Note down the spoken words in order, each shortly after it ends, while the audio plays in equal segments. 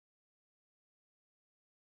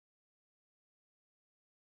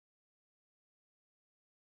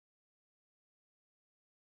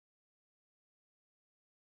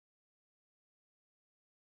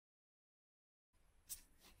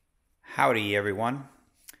Howdy everyone.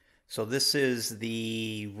 So this is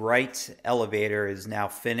the right elevator is now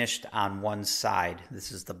finished on one side.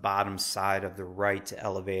 This is the bottom side of the right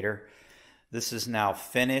elevator. This is now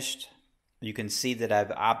finished. You can see that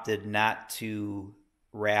I've opted not to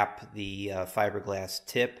wrap the fiberglass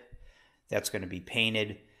tip. That's going to be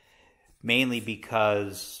painted, mainly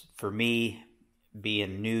because for me,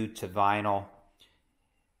 being new to vinyl,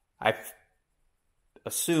 I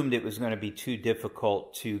assumed it was going to be too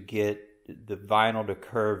difficult to get the vinyl to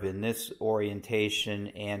curve in this orientation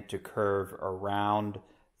and to curve around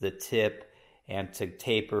the tip and to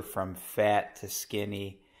taper from fat to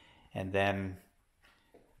skinny, and then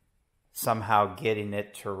somehow getting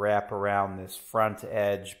it to wrap around this front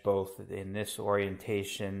edge both in this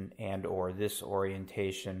orientation and or this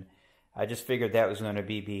orientation. I just figured that was going to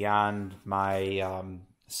be beyond my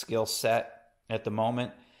skill set at the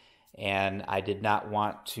moment, and I did not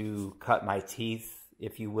want to cut my teeth,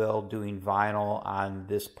 if you will, doing vinyl on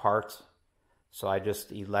this part. So I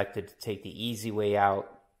just elected to take the easy way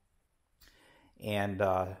out and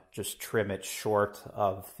just trim it short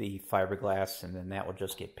of the fiberglass, and then that will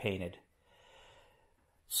just get painted.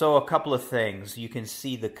 So a couple of things. You can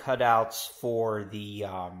see the cutouts for the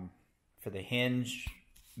hinge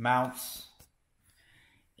mounts,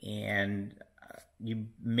 and you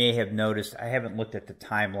may have noticed I haven't looked at the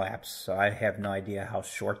time lapse, so I have no idea how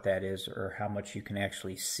short that is or how much you can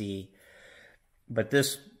actually see. But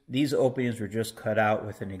these openings were just cut out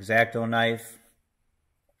with an X-Acto knife.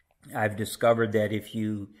 I've discovered that if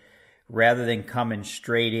you, rather than coming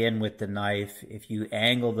straight in with the knife, if you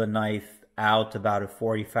angle the knife out about a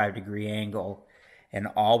 45-degree angle and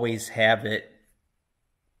always have it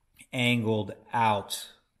angled out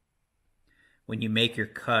when you make your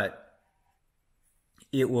cut,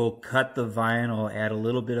 it will cut the vinyl at a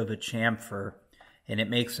little bit of a chamfer, and it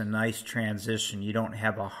makes a nice transition. You don't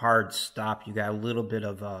have a hard stop. You got a little bit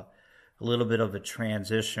of a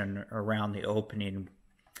transition around the opening,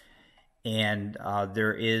 and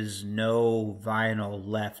there is no vinyl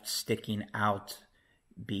left sticking out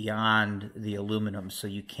beyond the aluminum, so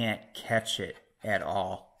you can't catch it at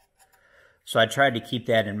all. So I tried to keep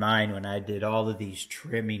that in mind when I did all of these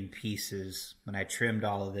trimming pieces. When I trimmed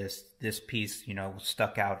all of this piece, you know,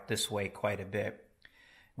 stuck out this way quite a bit.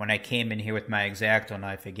 When I came in here with my X-Acto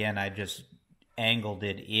knife, again, I just angled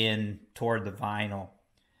it in toward the vinyl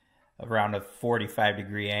around a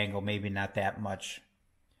 45-degree angle, maybe not that much,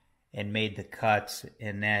 and made the cuts,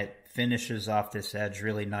 and that finishes off this edge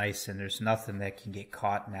really nice, and there's nothing that can get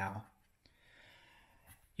caught now.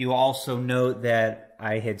 You also note that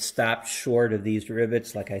I had stopped short of these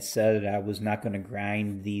rivets. Like I said, I was not going to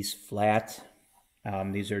grind these flat.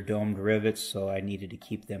 These are domed rivets, so I needed to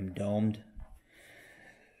keep them domed.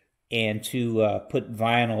 And to put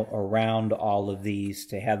vinyl around all of these,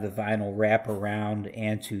 to have the vinyl wrap around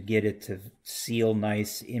and to get it to seal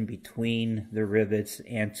nice in between the rivets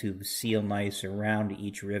and to seal nice around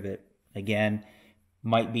each rivet. Again,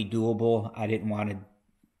 might be doable. I didn't want to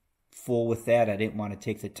fool with that. I didn't want to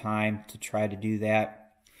take the time to try to do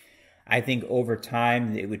that. I think over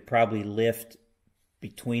time it would probably lift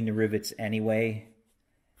between the rivets anyway.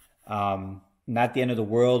 Not the end of the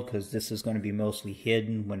world, because this is going to be mostly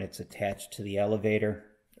hidden when it's attached to the elevator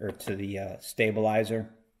or to the stabilizer.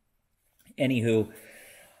 Anywho,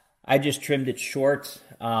 I just trimmed it short,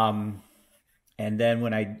 and then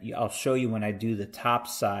when I'll show you when I do the top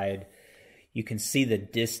side, you can see the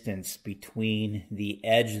distance between the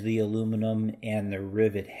edge of the aluminum and the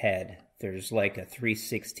rivet head. There's like a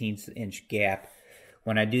 3/16 inch gap.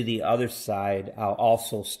 When I do the other side, I'll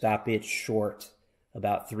also stop it short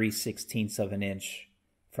about 3/16 of an inch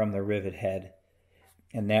from the rivet head.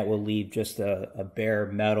 And that will leave just a bare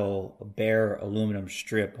aluminum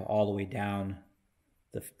strip all the way down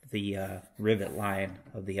the rivet line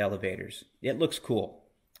of the elevators. It looks cool.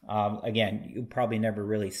 Again, you probably never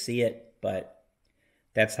really see it, but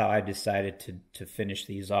that's how I decided to finish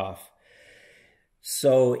these off.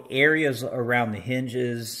 So areas around the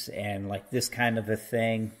hinges and like this kind of a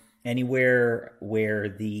thing, anywhere where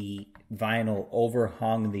the vinyl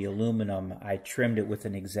overhung the aluminum, I trimmed it with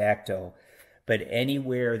an X-Acto. But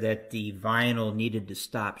anywhere that the vinyl needed to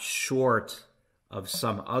stop short of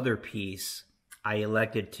some other piece, I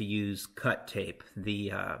elected to use cut tape,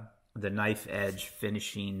 the knife edge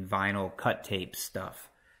finishing vinyl cut tape stuff.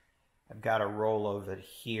 I've got a roll of it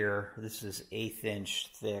here. This is 1/8 inch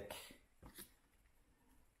thick.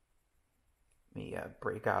 Let me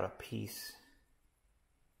break out a piece.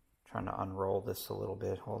 Trying to unroll this a little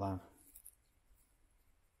bit. Hold on.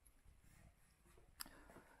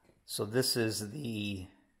 So this is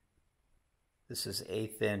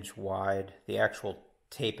 1/8 inch wide. The actual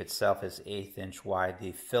tape itself is 1/8 inch wide.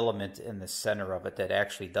 The filament in the center of it that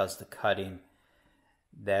actually does the cutting,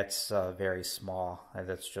 that's very small.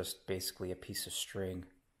 That's just basically a piece of string.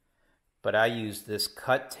 But I use this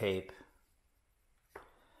cut tape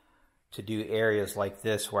to do areas like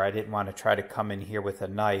this where I didn't want to try to come in here with a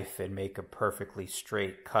knife and make a perfectly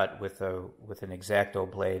straight cut with an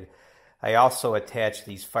X-Acto blade. I also attach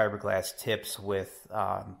these fiberglass tips with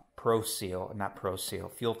fuel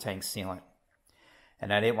tank sealant.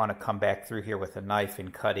 And I didn't want to come back through here with a knife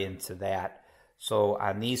and cut into that. So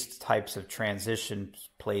on these types of transition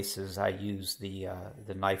places, I use the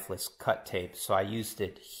knifeless cut tape. So I used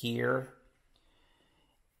it here,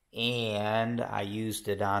 and I used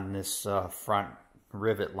it on this front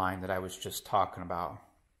rivet line that I was just talking about.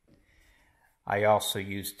 I also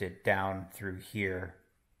used it down through here.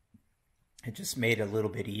 It just made it a little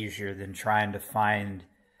bit easier than trying to find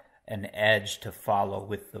an edge to follow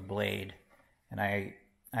with the blade. And I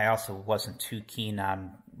also wasn't too keen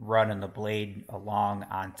on running the blade along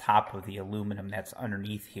on top of the aluminum that's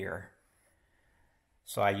underneath here.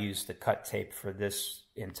 So I used the cut tape for this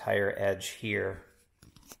entire edge here.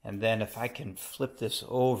 And then if I can flip this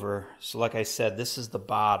over, so like I said, this is the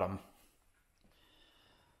bottom.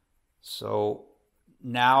 So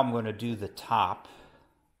now I'm going to do the top.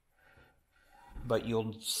 But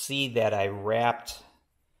you'll see that I wrapped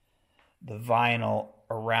the vinyl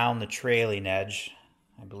around the trailing edge.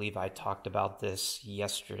 I believe I talked about this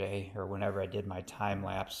yesterday or whenever I did my time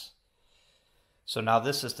lapse. So now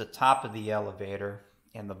this is the top of the elevator,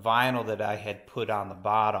 and the vinyl that I had put on the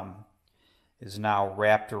bottom is now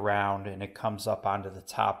wrapped around, and it comes up onto the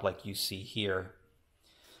top like you see here.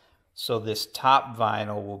 So this top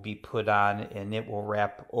vinyl will be put on, and it will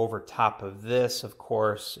wrap over top of this, of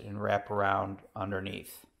course, and wrap around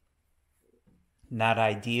underneath. Not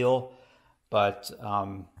ideal, but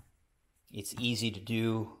it's easy to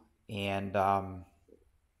do, and I'll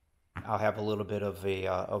have a little bit of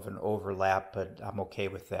an overlap, but I'm okay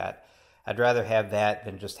with that. I'd rather have that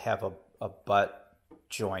than just have a butt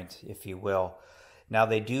joint, if you will. Now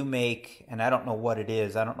they do make, and I don't know what it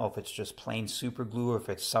is, I don't know if it's just plain super glue or if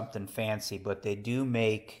it's something fancy, but they do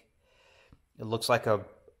make, it looks like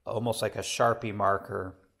almost like a Sharpie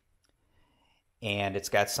marker, and it's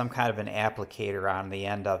got some kind of an applicator on the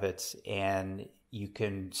end of it, and you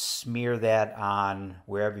can smear that on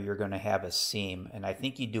wherever you're going to have a seam. And I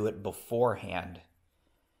think you do it beforehand,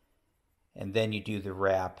 and then you do the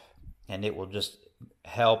wrap, and it will just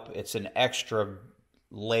help. It's an extra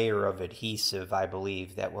layer of adhesive, I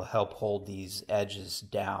believe, that will help hold these edges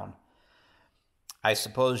down. I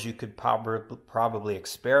suppose you could probably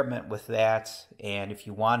experiment with that, and if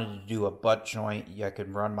you wanted to do a butt joint, I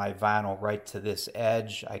could run my vinyl right to this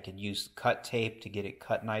edge. I could use cut tape to get it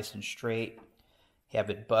cut nice and straight, have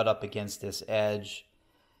it butt up against this edge,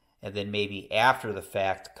 and then maybe after the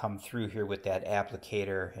fact come through here with that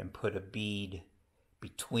applicator and put a bead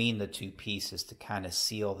between the two pieces to kind of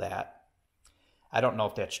seal that. I don't know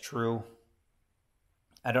if that's true.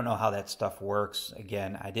 I don't know how that stuff works.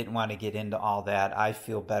 Again, I didn't want to get into all that. I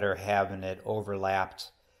feel better having it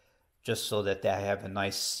overlapped just so that I have a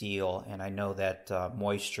nice seal, and I know that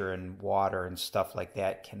moisture and water and stuff like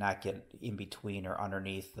that cannot get in between or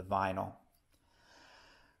underneath the vinyl.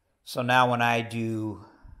 So now when I do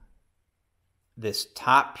this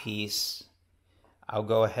top piece, I'll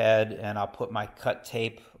go ahead and I'll put my cut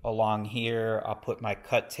tape along here. I'll put my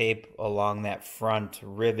cut tape along that front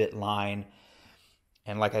rivet line.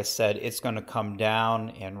 And like I said, it's going to come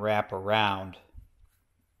down and wrap around.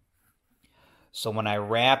 So when I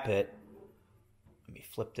wrap it, let me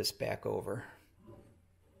flip this back over.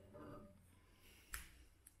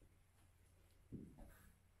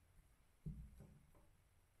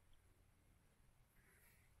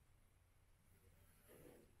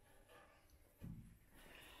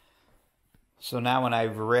 So now when I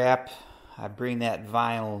wrap, I bring that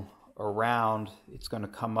vinyl around, it's going to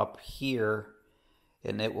come up here,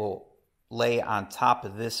 and it will lay on top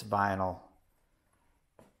of this vinyl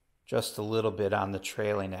just a little bit on the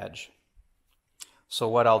trailing edge. So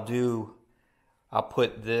what I'll do, I'll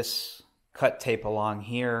put this cut tape along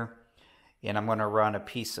here, and I'm going to run a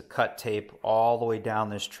piece of cut tape all the way down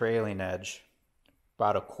this trailing edge,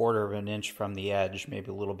 about 1/4 of an inch from the edge, maybe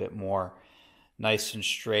a little bit more, nice and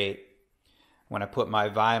straight. When I put my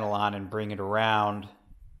vinyl on and bring it around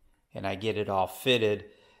and I get it all fitted,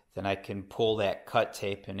 then I can pull that cut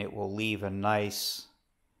tape and it will leave a nice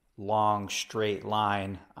long straight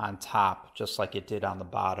line on top, just like it did on the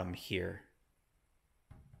bottom here.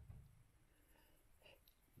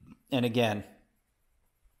 And again,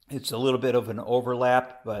 it's a little bit of an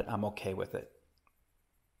overlap, but I'm okay with it.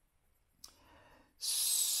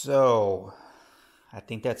 So I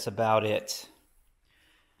think that's about it.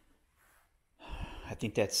 I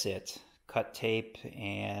think that's it. Cut tape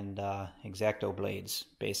and X-Acto blades,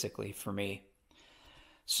 basically, for me.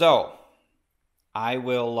 So I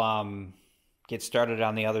will get started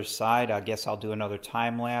on the other side. I guess I'll do another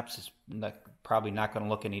time lapse. It's probably not going to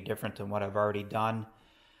look any different than what I've already done.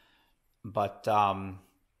 But I'm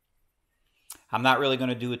not really going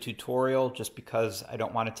to do a tutorial just because I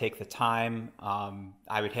don't want to take the time.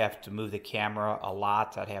 I would have to move the camera a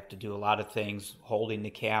lot. I'd have to do a lot of things holding the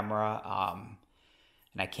camera.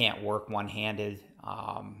 And I can't work one-handed.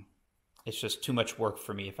 It's just too much work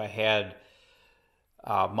for me. If I had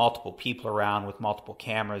multiple people around with multiple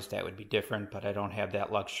cameras, that would be different, but I don't have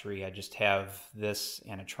that luxury. I just have this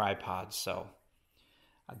and a tripod, so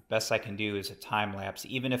the best I can do is a time lapse.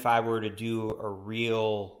 Even if I were to do a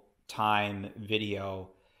real time video,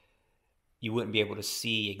 you wouldn't be able to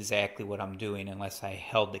see exactly what I'm doing unless I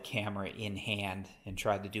held the camera in hand and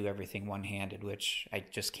tried to do everything one-handed, which I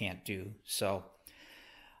just can't do. So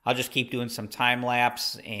I'll just keep doing some time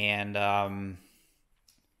lapse and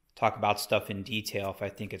talk about stuff in detail if I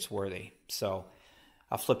think it's worthy. So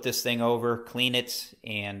I'll flip this thing over, clean it,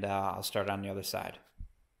 and I'll start on the other side.